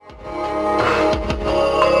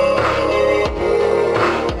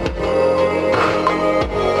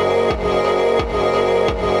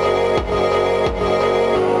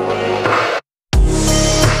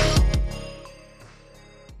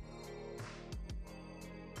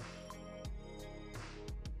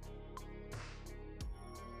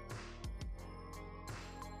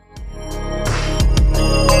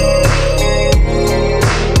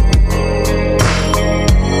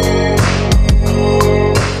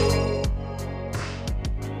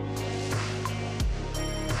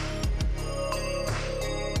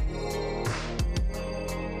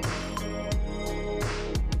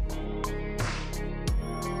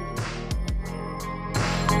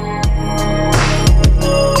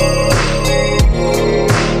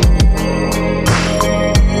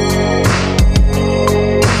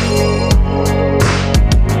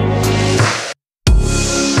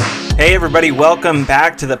everybody, welcome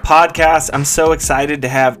back to the podcast. I'm so excited to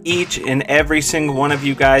have each and every single one of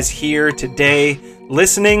you guys here today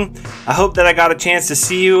listening. I hope that I got a chance to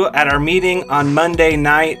see you at our meeting on Monday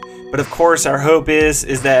night. But of course, our hope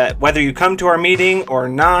is that whether you come to our meeting or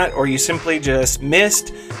not, or you simply just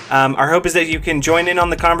missed, our hope is that you can join in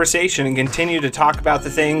on the conversation and continue to talk about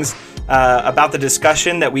the things, about the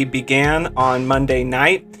discussion that we began on Monday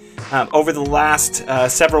night. Over the last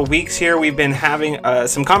several weeks here, we've been having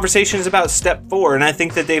some conversations about Step 4, and I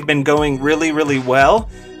think that they've been going really, really well.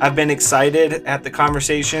 I've been excited at the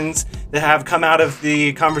conversations that have come out of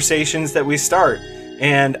the conversations that we start,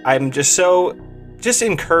 and I'm just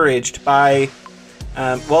encouraged by,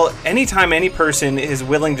 anytime any person is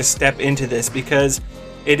willing to step into this, because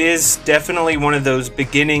it is definitely one of those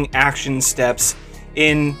beginning action steps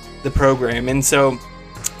in the program. And so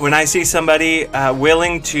when I see somebody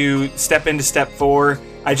willing to step into Step 4,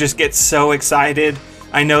 I just get so excited.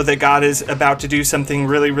 I know that God is about to do something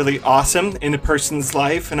really, really awesome in a person's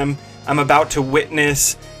life, and I'm about to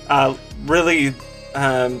witness really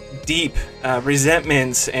deep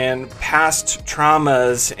resentments and past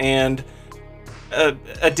traumas and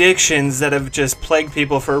addictions that have just plagued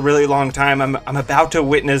people for a really long time. I'm about to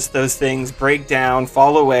witness those things break down,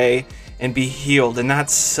 fall away, and be healed, and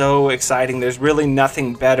that's so exciting. There's really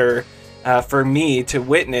nothing better for me to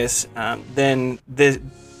witness than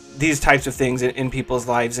these types of things in people's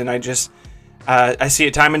lives, and I see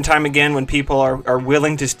it time and time again when people are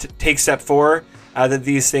willing to take Step 4, that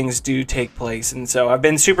these things do take place. And so I've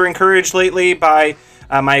been super encouraged lately by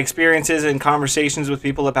my experiences and conversations with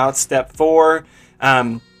people about Step 4.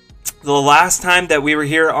 The last time that we were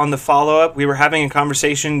here on the follow-up, we were having a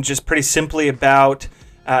conversation just pretty simply about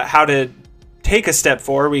how to take a Step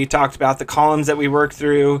 4. We talked about the columns that we worked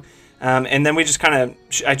through, and then we just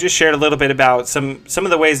I just shared a little bit about some of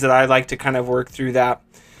the ways that I like to kind of work through that.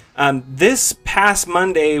 This past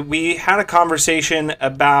Monday, we had a conversation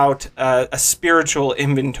about a spiritual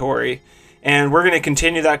inventory, and we're going to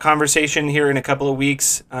continue that conversation here in a couple of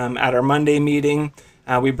weeks at our Monday meeting.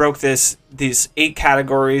 We broke these 8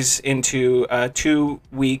 categories into 2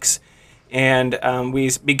 weeks, and we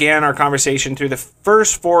began our conversation through the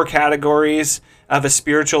first 4 categories of a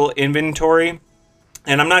spiritual inventory.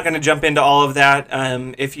 And I'm not going to jump into all of that.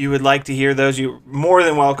 If you would like to hear those, you're more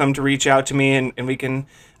than welcome to reach out to me, and we can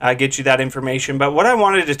get you that information. But what I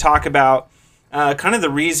wanted to talk about, kind of the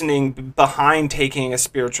reasoning behind taking a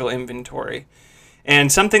spiritual inventory.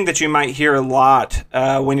 And something that you might hear a lot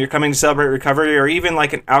when you're coming to Celebrate Recovery, or even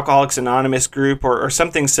like an Alcoholics Anonymous group or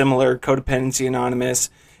something similar, Codependency Anonymous,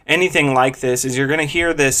 anything like this, is you're going to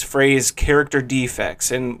hear this phrase, character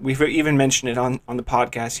defects. And we've even mentioned it on the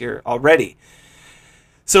podcast here already.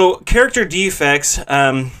 So character defects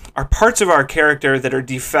are parts of our character that are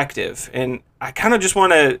defective. And I kind of just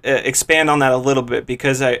want to expand on that a little bit,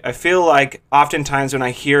 because I feel like oftentimes when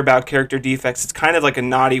I hear about character defects, it's kind of like a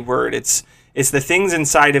naughty word. It's the things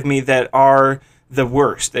inside of me that are the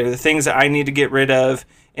worst. They're the things that I need to get rid of.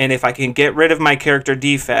 And if I can get rid of my character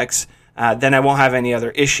defects, then I won't have any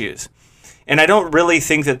other issues. And I don't really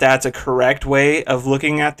think that that's a correct way of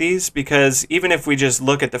looking at these, because even if we just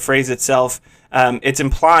look at the phrase itself, it's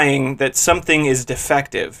implying that something is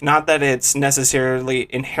defective, not that it's necessarily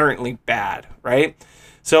inherently bad, right?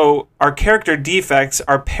 So our character defects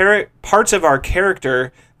are parts of our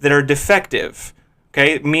character that are defective,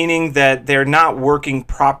 okay? Meaning that they're not working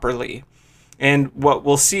properly. And what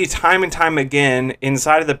we'll see time and time again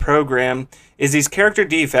inside of the program is these character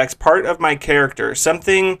defects, part of my character,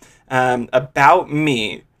 something about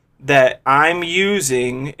me that I'm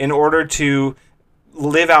using in order to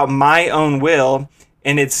live out my own will,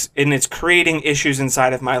 and it's creating issues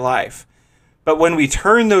inside of my life. But when we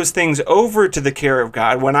turn those things over to the care of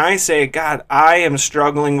God, when I say, God, I am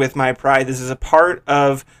struggling with my pride, this is a part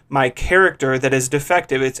of my character that is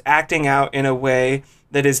defective, it's acting out in a way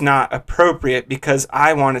that is not appropriate because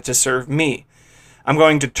I want it to serve me, I'm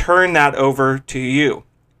going to turn that over to you.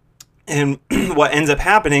 And what ends up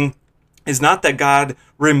happening is not that God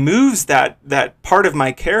removes that part of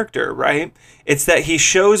my character, right? It's that he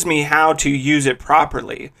shows me how to use it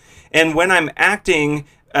properly. And when I'm acting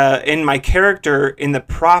in my character in the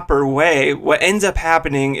proper way, what ends up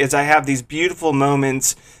happening is I have these beautiful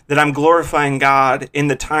moments that I'm glorifying God in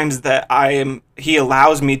the times that he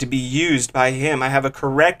allows me to be used by him. I have a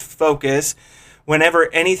correct focus whenever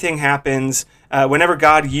anything happens, whenever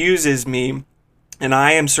God uses me, and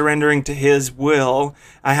I am surrendering to his will,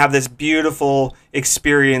 I have this beautiful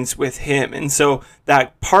experience with him. And so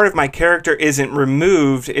that part of my character isn't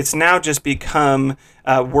removed. It's now just become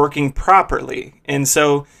working properly. And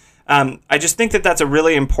so I just think that that's a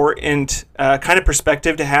really important kind of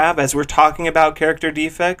perspective to have as we're talking about character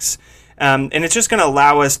defects. And it's just going to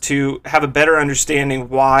allow us to have a better understanding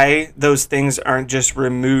why those things aren't just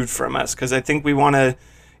removed from us. Because I think we want to,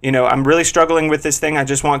 I'm really struggling with this thing. I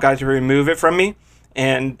just want God to remove it from me.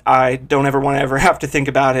 And I don't ever want to ever have to think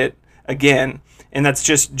about it again. And that's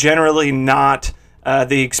just generally not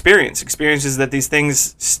the experience. Experience is that these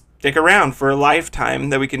things stick around for a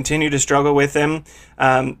lifetime, that we continue to struggle with them.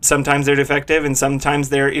 Sometimes they're defective and sometimes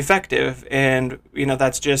they're effective. And,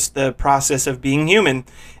 that's just the process of being human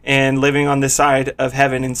and living on this side of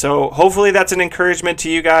heaven. And so hopefully that's an encouragement to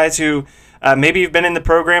you guys who maybe you've been in the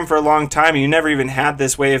program for a long time and you never even had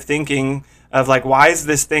this way of thinking of like, why is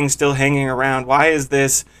this thing still hanging around? Why is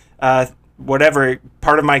this whatever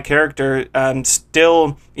part of my character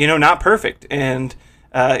still, not perfect? And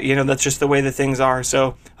that's just the way that things are.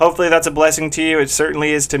 So hopefully that's a blessing to you. It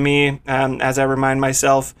certainly is to me, as I remind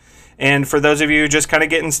myself. And for those of you just kind of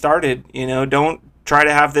getting started, don't try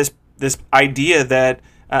to have this idea that,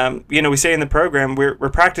 we say in the program, we're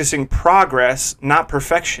practicing progress, not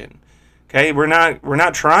perfection. Okay, we're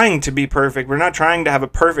not trying to be perfect. We're not trying to have a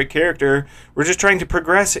perfect character. We're just trying to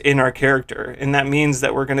progress in our character, and that means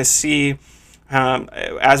that we're going to see,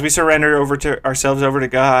 as we surrender ourselves over to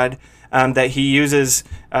God, that He uses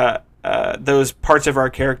those parts of our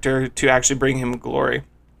character to actually bring Him glory.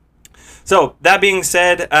 So that being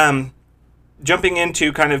said, jumping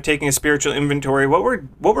into kind of taking a spiritual inventory, what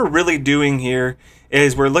we're really doing here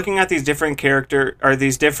is we're looking at these different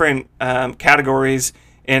categories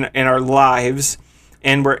in our lives,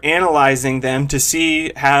 and we're analyzing them to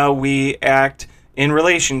see how we act in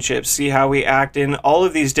relationships, see how we act in all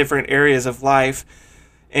of these different areas of life.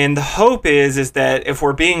 And the hope is that if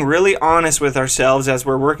we're being really honest with ourselves as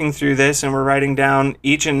we're working through this and we're writing down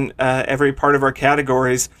each and every part of our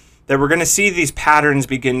categories, that we're going to see these patterns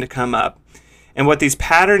begin to come up. And what these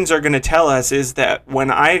patterns are going to tell us is that when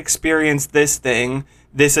I experience this thing,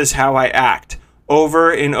 this is how I act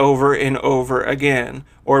over and over and over again.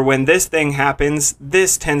 Or when this thing happens,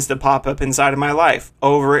 this tends to pop up inside of my life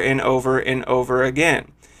over and over and over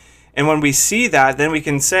again. And when we see that, then we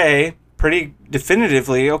can say pretty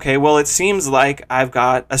definitively, okay, well, it seems like I've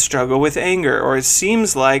got a struggle with anger, or it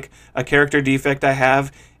seems like a character defect I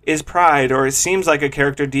have is pride, or it seems like a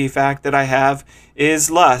character defect that I have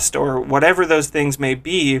is lust, or whatever those things may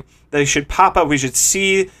be. They should pop up. We should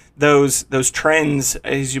see those trends,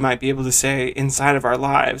 as you might be able to say, inside of our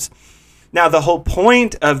lives. Now, the whole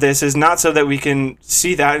point of this is not so that we can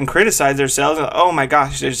see that and criticize ourselves. Oh my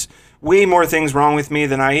gosh, there's way more things wrong with me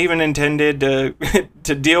than I even intended to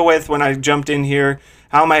to deal with when I jumped in here.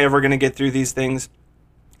 How am I ever going to get through these things?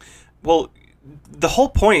 Well, the whole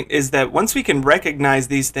point is that once we can recognize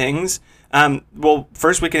these things,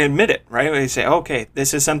 first we can admit it, right? We say, okay,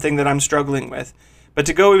 this is something that I'm struggling with. But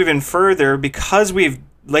to go even further, because we've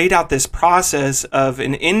laid out this process of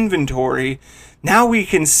an inventory, now we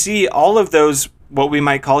can see all of those, what we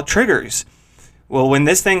might call triggers. Well, when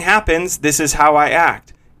this thing happens, this is how I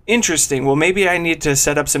act. Interesting. Well, maybe I need to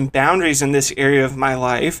set up some boundaries in this area of my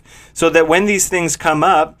life so that when these things come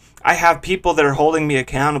up, I have people that are holding me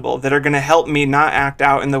accountable, that are going to help me not act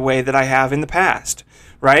out in the way that I have in the past,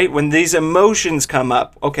 right? When these emotions come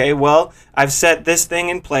up, okay, well, I've set this thing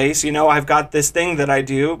in place. I've got this thing that I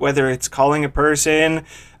do, whether it's calling a person,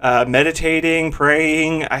 meditating,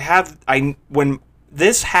 praying. When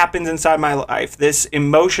this happens inside my life, this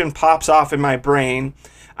emotion pops off in my brain,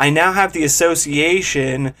 I now have the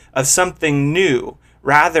association of something new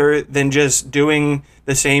rather than just doing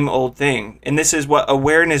the same old thing. And this is what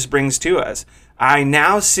awareness brings to us. I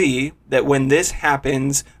now see that when this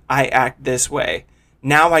happens, I act this way.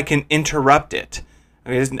 Now I can interrupt it.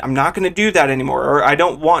 I'm not going to do that anymore, or I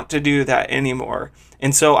don't want to do that anymore.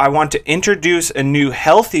 And so I want to introduce a new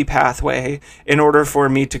healthy pathway in order for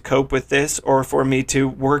me to cope with this, or for me to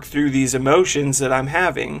work through these emotions that I'm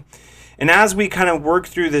having. And as we kind of work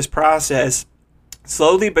through this process,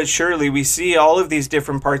 slowly but surely, we see all of these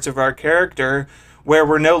different parts of our character where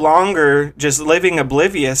we're no longer just living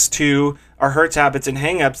oblivious to our hurts, habits, and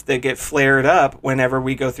hangups that get flared up whenever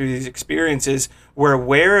we go through these experiences. We're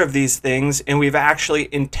aware of these things, and we've actually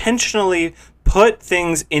intentionally put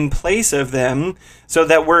things in place of them so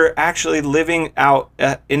that we're actually living out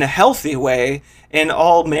in a healthy way in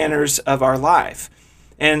all manners of our life.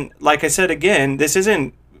 And like I said, again, this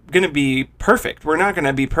isn't going to be perfect. We're not going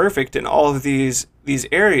to be perfect in all of these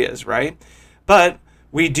areas, right? But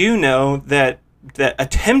we do know that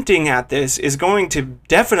attempting at this is going to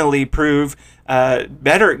definitely prove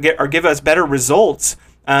give us better results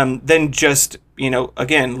than just,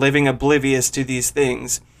 again, living oblivious to these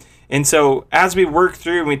things. And so as we work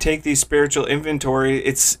through and we take these spiritual inventory,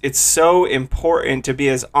 it's so important to be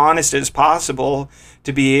as honest as possible,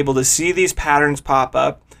 to be able to see these patterns pop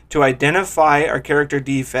up, to identify our character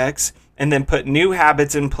defects, and then put new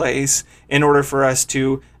habits in place in order for us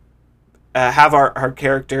to have our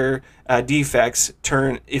character defects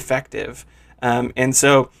turn effective. And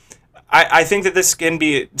so I think that this can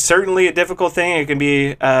be certainly a difficult thing. It can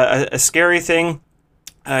be a scary thing.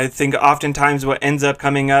 I think oftentimes what ends up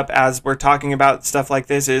coming up as we're talking about stuff like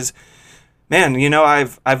this is, man,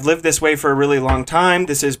 I've lived this way for a really long time.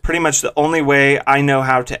 This is pretty much the only way I know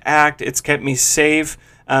how to act. It's kept me safe.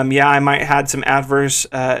 I might have had some adverse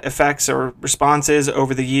effects or responses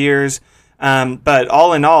over the years. But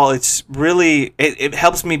all in all, it's really, it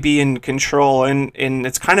helps me be in control, and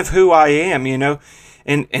it's kind of who I am,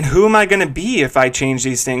 And who am I going to be if I change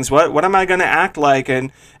these things? What am I going to act like?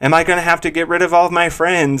 And am I going to have to get rid of all of my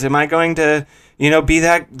friends? Am I going to, be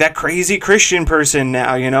that crazy Christian person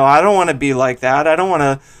now? I don't want to be like that. I don't want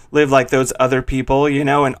to live like those other people,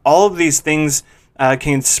 and all of these things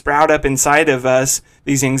can sprout up inside of us,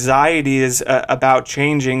 these anxieties about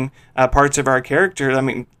changing parts of our character. I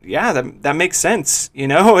mean, yeah, that makes sense.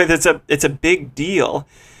 It's a big deal.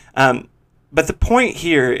 But the point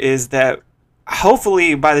here is that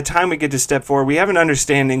hopefully by the time we get to step 4, we have an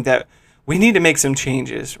understanding that we need to make some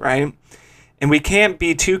changes, right? And we can't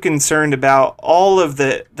be too concerned about all of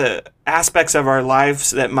the aspects of our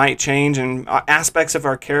lives that might change and aspects of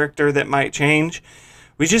our character that might change.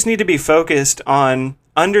 We just need to be focused on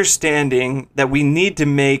understanding that we need to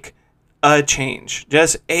make a change,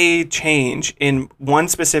 just a change in one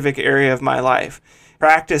specific area of my life.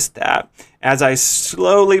 Practice that as I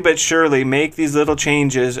slowly but surely make these little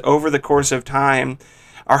changes over the course of time.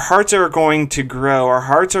 Our hearts are going to grow. Our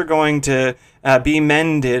hearts are going to be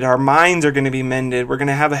mended. Our minds are going to be mended. We're going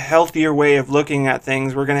to have a healthier way of looking at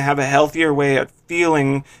things. We're going to have a healthier way of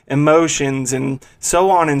feeling emotions and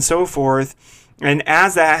so on and so forth. And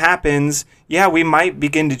as that happens, we might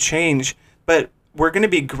begin to change, but we're going to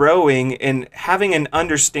be growing and having an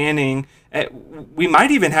understanding. We might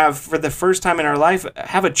even have, for the first time in our life,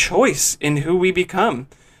 have a choice in who we become.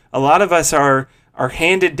 A lot of us are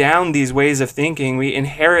handed down these ways of thinking. We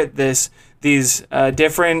inherit these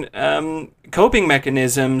different coping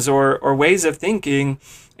mechanisms or ways of thinking,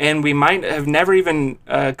 and we might have never even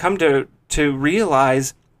come to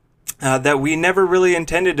realize that we never really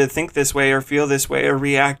intended to think this way or feel this way or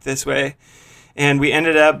react this way. And we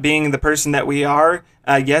ended up being the person that we are,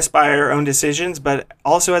 yes, by our own decisions, but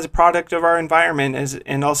also as a product of our environment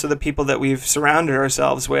and also the people that we've surrounded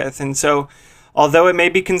ourselves with. And so, although it may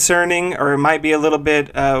be concerning or it might be a little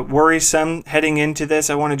bit worrisome heading into this,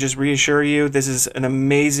 I want to just reassure you this is an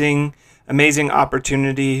amazing, amazing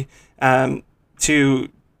opportunity to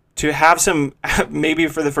have some, maybe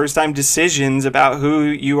for the first time, decisions about who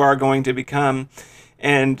you are going to become.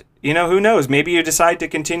 And who knows? Maybe you decide to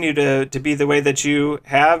continue to be the way that you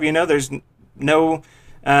have. There's no,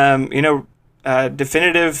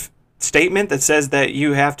 definitive statement that says that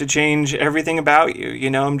you have to change everything about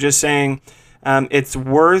you. I'm just saying it's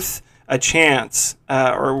worth a chance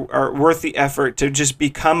or worth the effort to just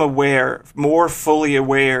become aware, more fully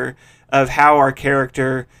aware of how our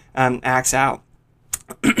character acts out.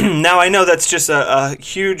 Now, I know that's just a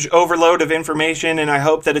huge overload of information, and I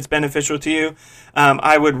hope that it's beneficial to you.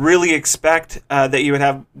 I would really expect that you would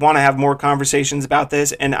want to have more conversations about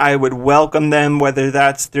this, and I would welcome them, whether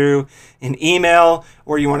that's through an email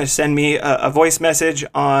or you want to send me a voice message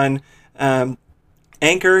on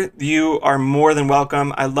Anchor. You are more than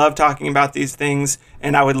welcome. I love talking about these things,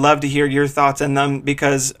 and I would love to hear your thoughts on them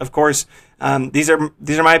because, of course, these are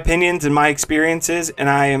my opinions and my experiences, and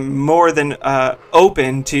I am more than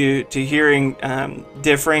open to hearing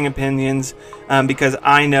differing opinions because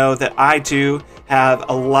I know that I too have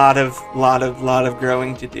a lot of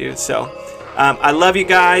growing to do. So I love you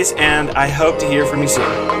guys, and I hope to hear from you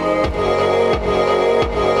soon.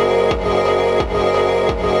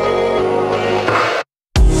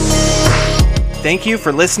 Thank you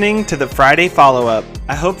for listening to the Friday Follow-Up.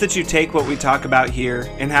 I hope that you take what we talk about here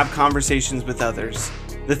and have conversations with others.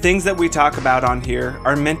 The things that we talk about on here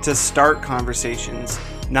are meant to start conversations,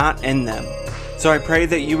 not end them. So I pray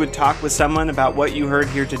that you would talk with someone about what you heard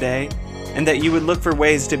here today and that you would look for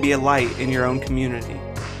ways to be a light in your own community.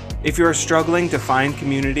 If you are struggling to find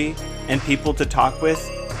community and people to talk with,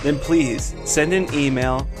 then please send an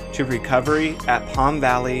email to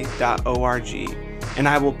recovery@palmvalley.org. and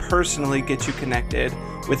I will personally get you connected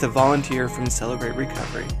with a volunteer from Celebrate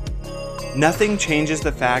Recovery. Nothing changes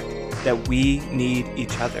the fact that we need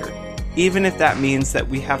each other, even if that means that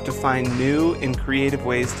we have to find new and creative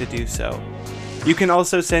ways to do so. You can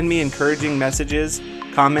also send me encouraging messages,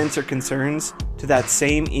 comments, or concerns to that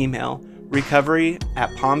same email,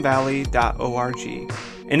 recovery@palmvalley.org.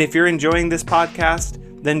 And if you're enjoying this podcast,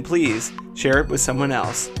 then please share it with someone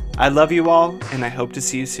else. I love you all, and I hope to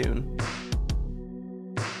see you soon.